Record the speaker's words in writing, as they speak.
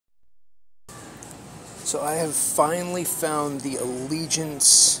So I have finally found the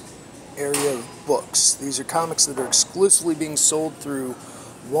Allegiance area of books. These are comics that are exclusively being sold through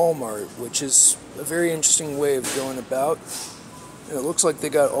Walmart, which is a very interesting way of going about. And it looks like they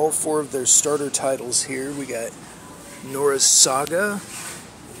got all 4 of their starter titles here. We got Nora's Saga,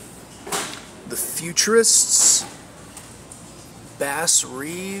 The Futurists, Bass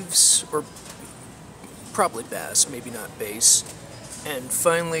Reeves, or probably Bass, maybe not Bass, and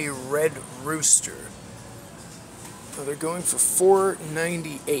finally Red Rooster. Now they're going for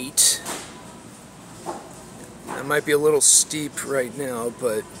 $4.98. That might be a little steep right now,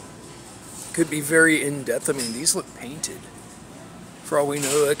 but could be very in-depth. I mean, these look painted. For all we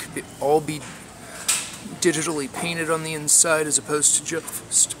know, that could all be digitally painted on the inside as opposed to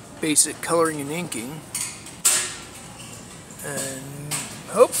just basic coloring and inking. And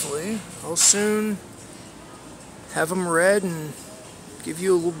hopefully I'll soon have them read and give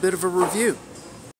you a little bit of a review.